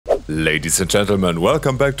Ladies and gentlemen,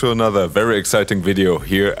 welcome back to another very exciting video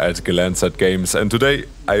here at GlanceAtGames, and today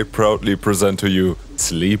I proudly present to you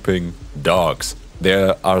sleeping dogs.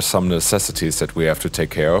 There are some necessities that we have to take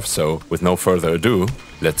care of, so with no further ado,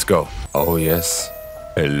 let's go. Oh yes.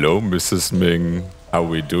 Hello Mrs. Ming. How are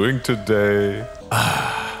we doing today?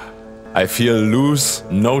 I feel loose,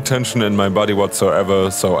 no tension in my body whatsoever,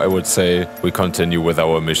 so I would say we continue with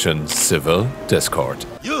our mission, Civil Discord.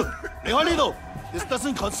 You, Leonardo, this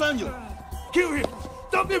doesn't concern you. Kill him.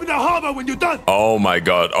 Dump him in the harbor when you're done. Oh my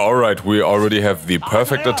god, alright, we already have the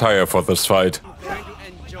perfect attire for this fight.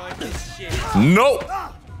 No!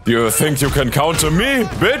 You think you can counter me,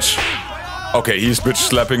 bitch? Okay, he's bitch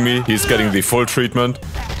slapping me, he's getting the full treatment.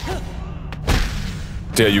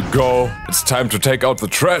 There you go, it's time to take out the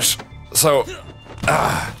trash. So,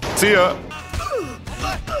 see ya.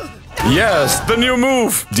 Yes, the new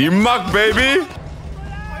move, the mug, baby.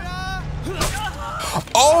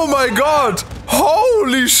 Oh my god!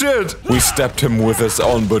 Holy shit! We stabbed him with his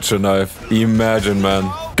own butcher knife. Imagine, man.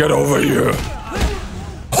 Get over here!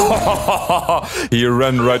 He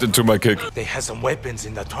ran right into my kick. They have some weapons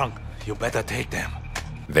in the trunk. You better take them.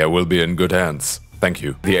 They will be in good hands. Thank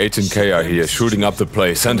you. The 18K are here, shooting up the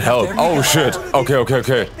place. Send help. Oh shit.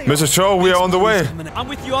 Okay. Mrs. Cho, we are on the way. I'm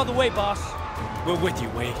with you all the way, boss. We're with you,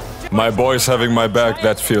 Wei. My boy's having my back.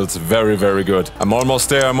 That feels very, very good. I'm almost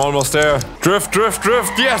there. Drift,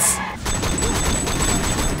 yes!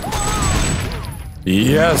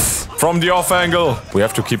 Yes! From the off angle. We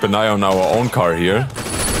have to keep an eye on our own car here.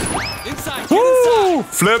 Woo!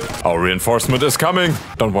 Flip! Our reinforcement is coming.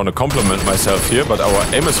 Don't want to compliment myself here, but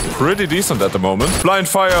our aim is pretty decent at the moment. Blind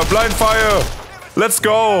fire! Let's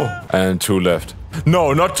go! And 2 left.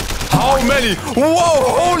 No, not... How many? Whoa!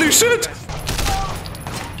 Holy shit!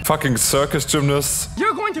 Fucking circus gymnasts.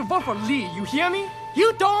 You're going to vote for Lee, you hear me?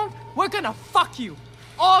 You don't, we're gonna fuck you.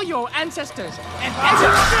 All your ancestors and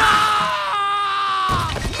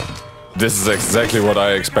This is exactly what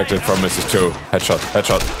I expected from Mrs. Cho.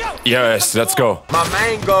 Headshot. Yes, let's go. My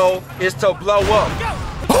main goal is to blow up.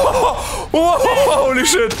 Whoa, holy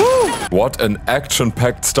shit. What an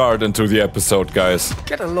action-packed start into the episode, guys.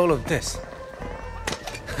 Get a load of this.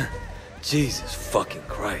 Jesus fucking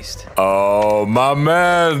Christ. Oh, my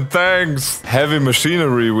man, thanks. Heavy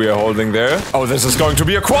machinery we are holding there. Oh, this is going to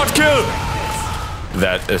be a quad kill.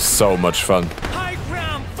 That is so much fun. High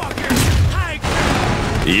ground, fuckers! High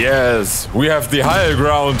ground! Yes, we have the high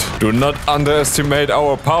ground. Do not underestimate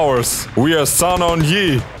our powers. We are Sun on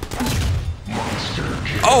Yi.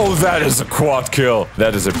 Oh, that is a quad kill.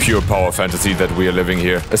 That is a pure power fantasy that we are living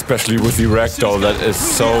here. Especially with the ragdoll, that is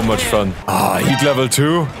so much fun. Heat level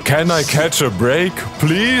 2. Can I catch a break,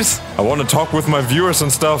 please? I want to talk with my viewers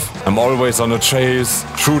and stuff. I'm always on a chase,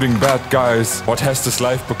 shooting bad guys. What has this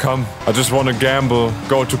life become? I just want to gamble,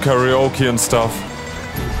 go to karaoke and stuff.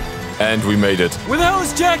 And we made it. Where the hell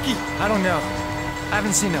is Jackie? I don't know. I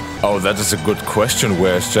haven't seen him. Oh, that is a good question.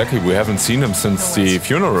 Where's Jackie? We haven't seen him since the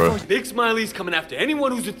funeral. Big Smiley's coming after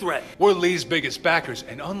anyone who's a threat. We're Lee's biggest backers,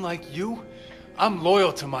 and unlike you, I'm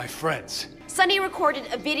loyal to my friends. Sonny recorded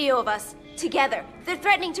a video of us together. They're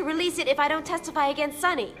threatening to release it if I don't testify against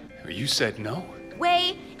Sonny. You said no?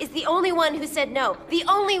 Wei is the only one who said no. The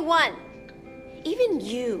only one. Even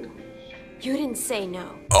you. You didn't say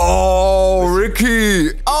no. Oh,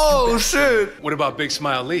 Ricky! Oh, shit! What about Big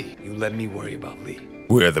Smile Lee? You let me worry about Lee.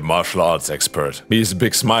 We're the martial arts expert. He's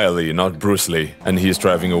Big Smiley, not Bruce Lee. And he's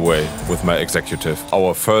driving away with my executive.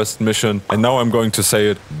 Our first mission, and now I'm going to say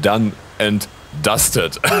it, done and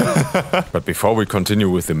dusted. But before we continue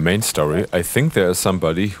with the main story, I think there is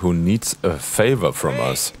somebody who needs a favor from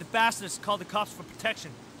us. The bastards called the cops for protection.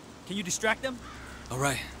 Can you distract them? All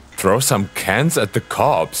right. Throw some cans at the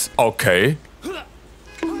cops. Okay.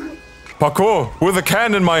 Parkour with a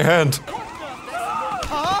can in my hand.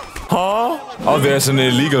 Huh? Oh, there's an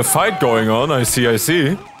illegal fight going on. I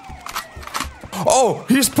see. Oh,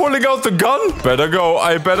 he's pulling out the gun. Better go,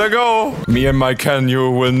 I better go. Me and my can, you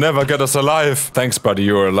will never get us alive. Thanks, buddy,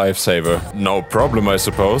 you're a lifesaver. No problem, I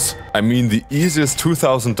suppose. I mean, the easiest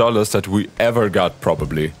 $2,000 that we ever got,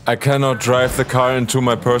 probably. I cannot drive the car into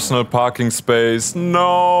my personal parking space.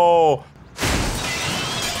 No!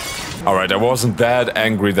 Alright, I wasn't that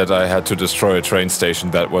angry that I had to destroy a train station.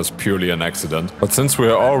 That was purely an accident. But since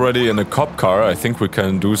we're already in a cop car, I think we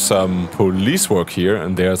can do some police work here,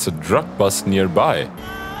 and there's a drug bust nearby.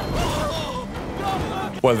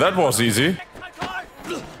 Well, that was easy.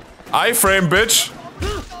 I-frame, bitch!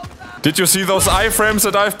 Did you see those I-frames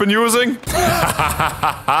that I've been using?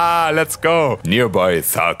 Let's go! Nearby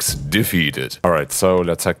thugs defeated. Alright, so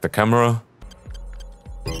let's hack the camera.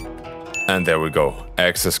 And there we go.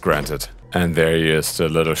 Access granted. And there he is, the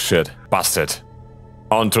little shit. Busted.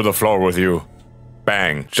 Onto the floor with you.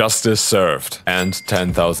 Bang. Justice served. And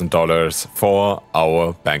 $10,000 for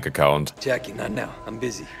our bank account. Jackie, not now. I'm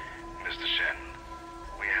busy. Mr. Shen,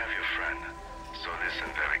 we have your friend, so listen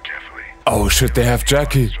very carefully. Oh shit, they have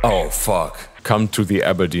Jackie. Oh fuck. Come to the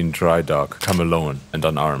Aberdeen dry dock. Come alone and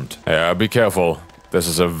unarmed. Yeah, be careful. This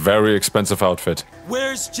is a very expensive outfit.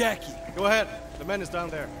 Where's Jackie? Go ahead. The man is down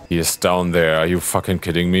there. He is down there. Are you fucking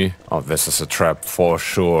kidding me? Oh, this is a trap for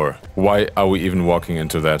sure. Why are we even walking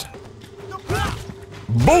into that?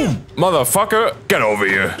 Boom! Motherfucker! Get over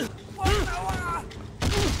here!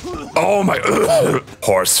 Oh my...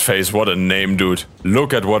 Horseface, what a name, dude.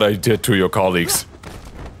 Look at what I did to your colleagues.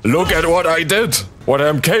 Look at what I did! What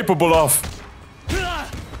I'm capable of!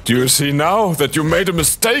 Do you see now that you made a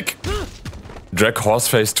mistake? Drag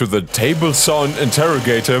Horseface to the table saw and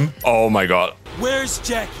interrogate him. Oh my god. Where's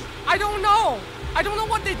Jackie? I don't know. I don't know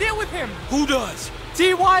what they did with him. Who does?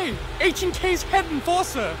 DY, 18K's head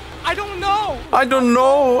enforcer. I don't know. I don't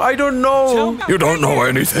know. I don't know. Tell me. You don't know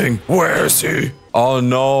anything. Where is he? Oh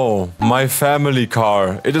no, my family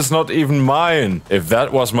car. It is not even mine. If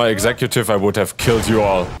that was my executive, I would have killed you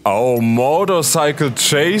all. Oh, motorcycle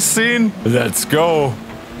chase scene? Let's go.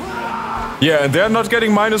 Yeah, and they're not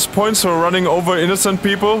getting minus points for running over innocent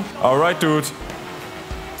people? Alright, dude.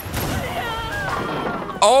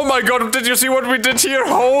 Oh my god, did you see what we did here?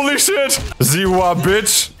 Holy shit! Ziwa,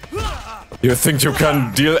 bitch! You think you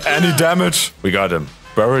can deal any damage? We got him.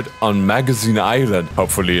 Buried on Magazine Island.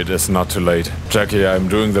 Hopefully it is not too late. Jackie, I'm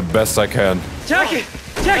doing the best I can. Jackie!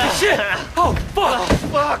 Jackie, shit! Oh, fuck!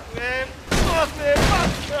 Fuck, man. Fuck, man.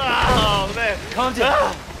 Fuck. Oh, man. Calm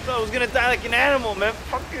down. I was gonna die like an animal, man.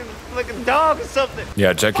 Fucking like a dog or something.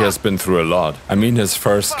 Yeah, Jackie has been through a lot. I mean, his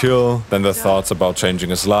first kill, then the thoughts about changing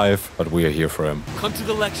his life, but we are here for him. Come to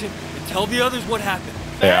the election and tell the others what happened.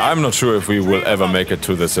 Yeah, I'm not sure if we will ever make it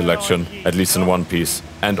to this election, at least in one piece,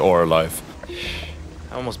 and or alive.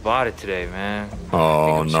 I almost bought it today, man.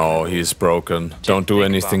 Oh no, he's broken. Don't do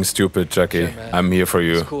anything stupid, Jackie. I'm here for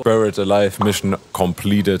you. Buried alive, mission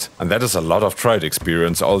completed. And that is a lot of tried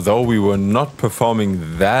experience, although we were not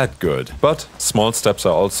performing that good. But small steps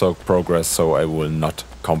are also progress, so I will not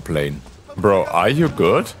complain. Bro, are you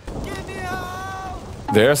good?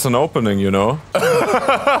 There's an opening, you know.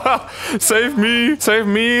 Save me! Save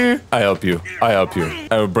me! I help you. I help you.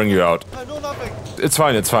 I will bring you out. I know nothing. It's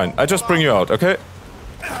fine, it's fine. I just bring you out, okay?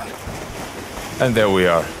 And there we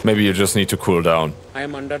are. Maybe you just need to cool down. I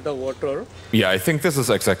am under the water. Yeah, I think this is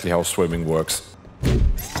exactly how swimming works.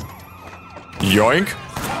 Yoink!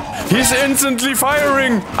 He's instantly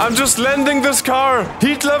firing! I'm just landing this car!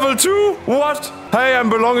 Heat level 2? What? Hey, I'm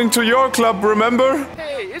belonging to your club, remember?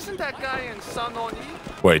 Hey, isn't that guy in Sanoni?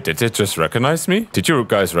 Wait, did it just recognize me? Did you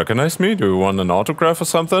guys recognize me? Do you want an autograph or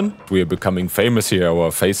something? We are becoming famous here.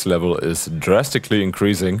 Our face level is drastically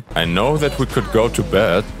increasing. I know that we could go to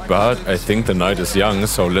bed, but I think the night is young,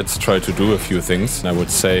 so let's try to do a few things. I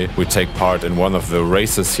would say we take part in one of the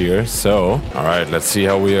races here. So, alright, let's see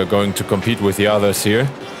how we are going to compete with the others here.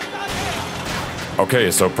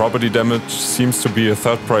 Okay, so property damage seems to be a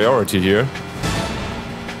third priority here.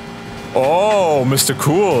 Oh, Mr.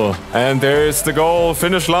 Cool. And there's the goal,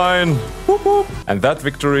 finish line. Whoop, whoop. And that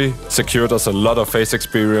victory secured us a lot of face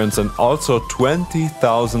experience and also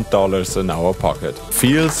 $20,000 in our pocket.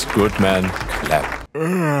 Feels good, man. Clap.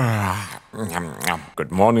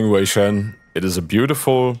 Good morning, Wei Shen. It is a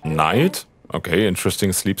beautiful night. Okay,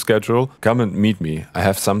 interesting sleep schedule. Come and meet me. I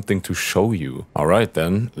have something to show you. Alright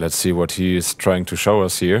then, let's see what he is trying to show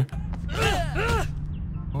us here.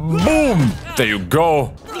 Boom! There you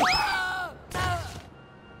go.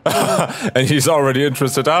 And he's already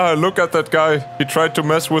interested. Ah, look at that guy. He tried to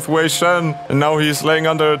mess with Wei Shen, and now he's laying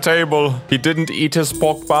under a table. He didn't eat his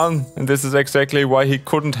pork bun, and this is exactly why he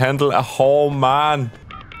couldn't handle a whole man.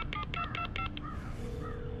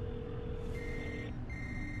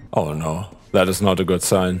 Oh no, that is not a good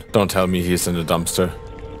sign. Don't tell me he's in the dumpster.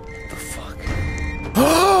 The fuck?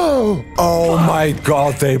 Oh my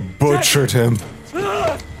god, they butchered him.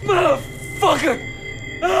 Motherfucker!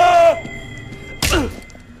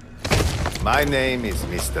 My name is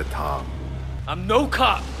Mr. Tom. I'm no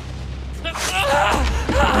cop.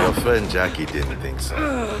 Your friend Jackie didn't think so.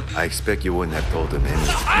 I expect you wouldn't have told him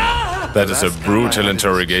anything. That is a brutal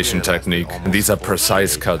interrogation technique. And these are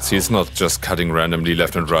precise cuts. He's not just cutting randomly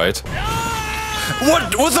left and right.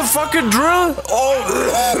 What? With a fucking drill?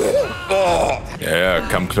 Oh. Yeah,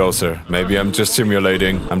 come closer. Maybe I'm just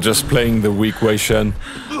simulating. I'm just playing the weak Wei Shen.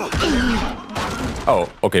 Oh,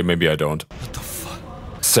 okay, maybe I don't.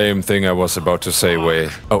 same thing I was about to say, Wei.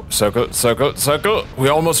 Oh, circle, circle, circle.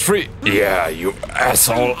 We're almost free. Yeah, you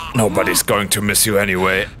asshole. Nobody's going to miss you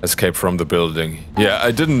anyway. Escape from the building. Yeah,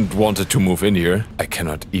 I didn't want it to move in here. I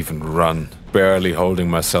cannot even run. Barely holding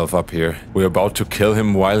myself up here. We're about to kill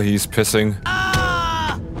him while he's pissing.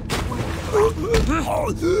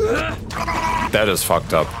 That is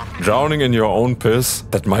fucked up. Drowning in your own piss,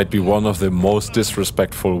 that might be one of the most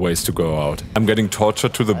disrespectful ways to go out. I'm getting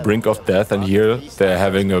tortured to the brink of death, and here they're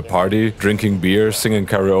having a party, drinking beer, singing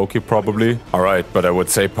karaoke probably. Alright, but I would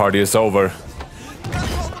say party is over.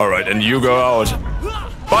 Alright, and you go out.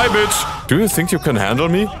 Bye, bitch! Do you think you can handle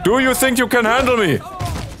me? Do you think you can handle me?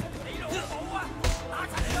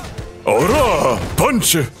 Ora!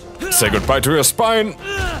 Punch! Say goodbye to your spine!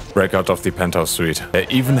 Break out of the penthouse suite. They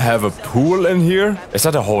even have a pool in here? Is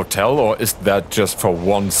that a hotel or is that just for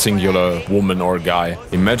one singular woman or guy?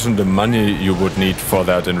 Imagine the money you would need for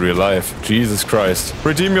that in real life. Jesus Christ.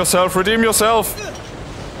 Redeem yourself, redeem yourself!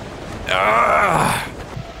 Ah.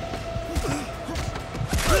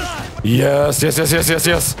 Yes, yes, yes, yes, yes,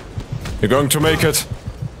 yes! You're going to make it.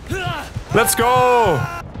 Let's go!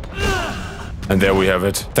 And there we have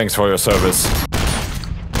it. Thanks for your service.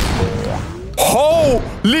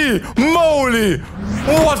 Holy moly!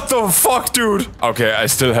 What the fuck, dude? Okay, I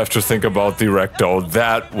still have to think about the wreck though.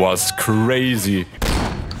 That was crazy.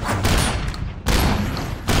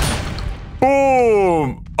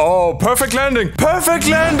 Boom! Oh, perfect landing! Perfect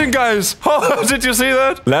landing, guys! Oh, did you see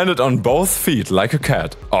that? Landed on both feet like a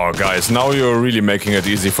cat. Oh, guys, now you're really making it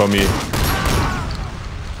easy for me.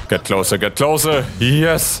 Get closer, get closer.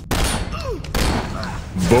 Yes!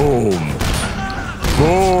 Boom!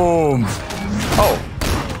 Boom! Oh,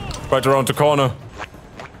 right around the corner.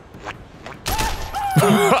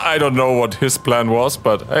 I don't know what his plan was,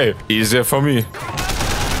 but hey, easier for me.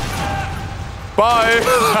 Bye!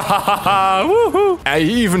 Woohoo! I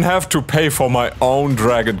even have to pay for my own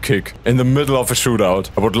dragon kick in the middle of a shootout.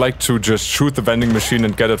 I would like to just shoot the vending machine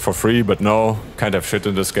and get it for free, but no, can't have shit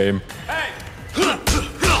in this game.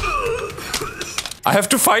 I have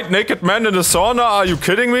to fight naked men in a sauna? Are you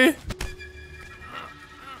kidding me?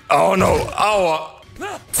 Oh no! Ow!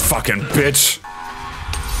 Fucking bitch!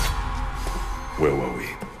 Where were we?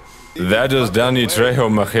 That is Danny Trejo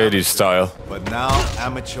Machete style. But now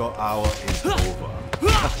amateur hour is over.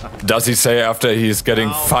 Does he say after he's getting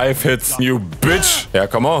 5 hits, you bitch? Yeah,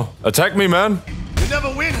 come on. Attack me, man. You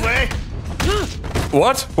never win, Wei.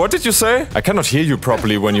 What? What did you say? I cannot hear you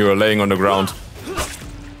properly when you are laying on the ground.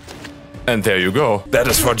 And there you go. That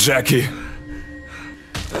is for Jackie.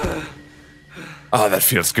 Ah, that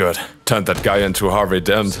feels good. Turned that guy into Harvey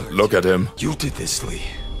Dent. Look at him. You did this, Lee.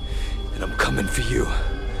 And I'm coming for you.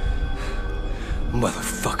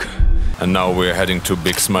 Motherfucker. And now we're heading to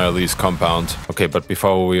Big Smiley's compound. Okay, but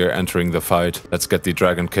before we're entering the fight, let's get the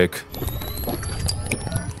dragon kick.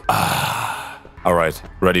 Ah. Alright,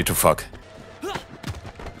 ready to fuck.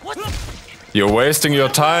 You're wasting your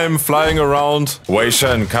time flying around. Wei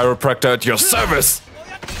Shen, chiropractor at your service.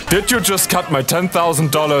 Did you just cut my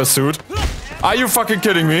 $10,000 suit? Are you fucking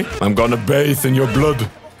kidding me? I'm gonna bathe in your blood.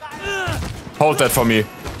 Hold that for me.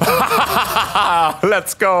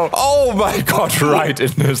 Let's go. Oh my god, right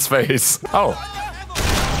in his face. Oh.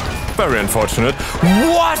 Very unfortunate.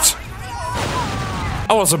 What?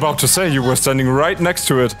 I was about to say you were standing right next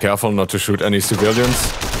to it. Careful not to shoot any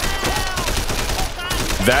civilians.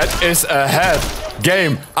 That is a head.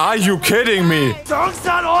 Game, are you kidding me? Don't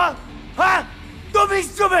be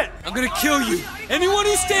stupid! I'm gonna kill you. Anyone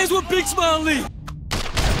who stands with Big Smile Lee.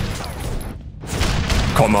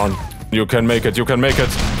 Come on. You can make it, you can make it.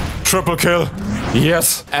 Triple kill.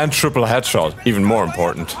 Yes, and triple headshot. Even more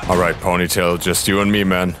important. Alright, Ponytail, just you and me,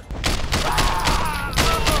 man.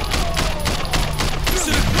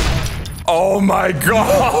 Oh my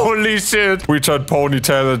god, holy shit. We turned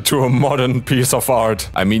Ponytail into a modern piece of art.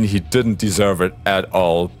 I mean, he didn't deserve it at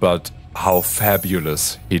all, but how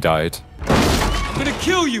fabulous he died. I'm gonna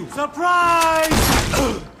kill you! Surprise!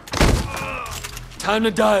 Time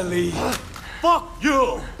to die, Lee. Fuck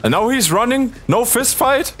you! And now he's running? No fist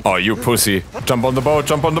fight? Oh, you pussy. Jump on the boat,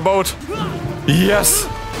 jump on the boat. Yes!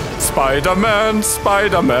 Spider-Man,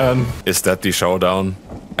 Spider-Man. Is that the showdown?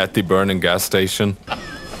 At the burning gas station?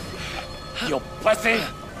 You pussy!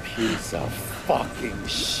 Piece of fucking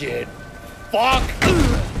shit. Fuck!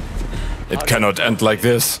 It cannot end like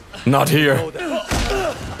this. Not here.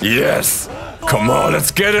 Yes! Come on,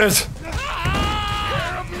 let's get it!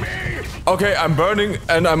 Okay, I'm burning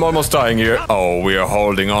and I'm almost dying here. Oh, we are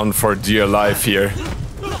holding on for dear life here.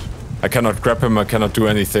 I cannot grab him, I cannot do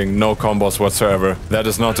anything. No combos whatsoever. That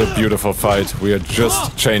is not a beautiful fight. We are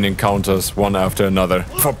just chaining counters one after another.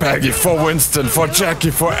 For Peggy, for Winston, for Jackie,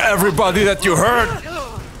 for everybody that you heard.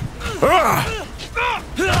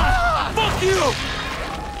 Fuck you!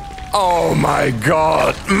 Oh my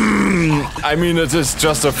god. I mean, it is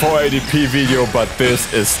just a 480p video, but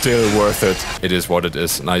this is still worth it. It is what it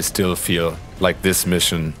is, and I still feel like this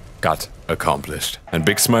mission got accomplished. And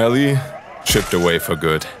Big Smiley shipped away for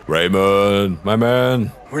good. Raymond, my man.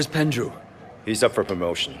 Where's Pendrew? He's up for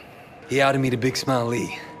promotion. He outed me to Big Smile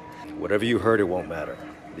Lee. Whatever you heard, it won't matter.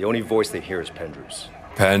 The only voice they hear is Pendrew's.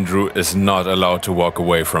 Pendrew is not allowed to walk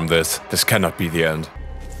away from this. This cannot be the end.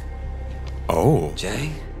 Oh.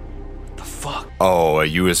 Jay? What the fuck? Oh, a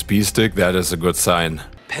USB stick? That is a good sign.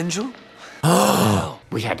 Pendrew?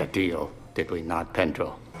 We had a deal, did we not,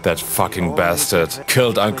 Pendrew? That fucking bastard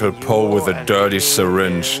killed Uncle Po with a dirty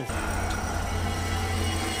syringe.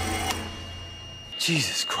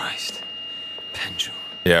 Jesus Christ. Pendrew.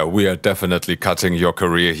 Yeah, we are definitely cutting your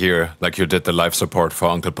career here, like you did the life support for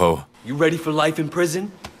Uncle Po. You ready for life in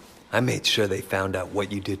prison? I made sure they found out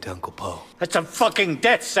what you did to Uncle Po. That's a fucking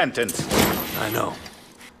death sentence. I know.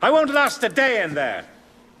 I won't last a day in there.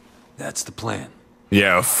 That's the plan.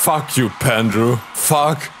 Yeah, fuck you, Pendrew.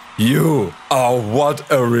 Fuck you. Oh,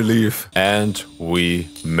 what a relief. And we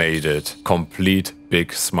made it. Complete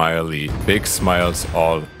Big Smiley. Big smiles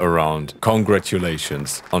all around.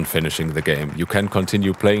 Congratulations on finishing the game. You can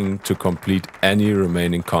continue playing to complete any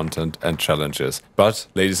remaining content and challenges. But,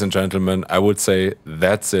 ladies and gentlemen, I would say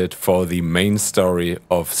that's it for the main story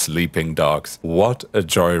of Sleeping Dogs. What a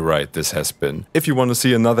joyride this has been. If you want to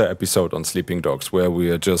see another episode on Sleeping Dogs where we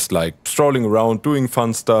are just like strolling around, doing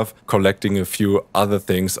fun stuff, collecting a few other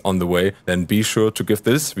things on the way, then be sure to give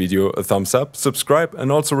this video a thumbs up, subscribe, and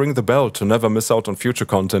also ring the bell to never miss out on future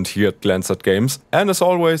content here at GlanceAtGames. And as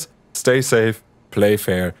always, stay safe, play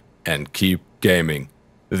fair, and keep gaming.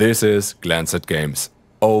 This is GlanceAtGames.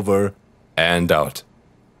 Over and out.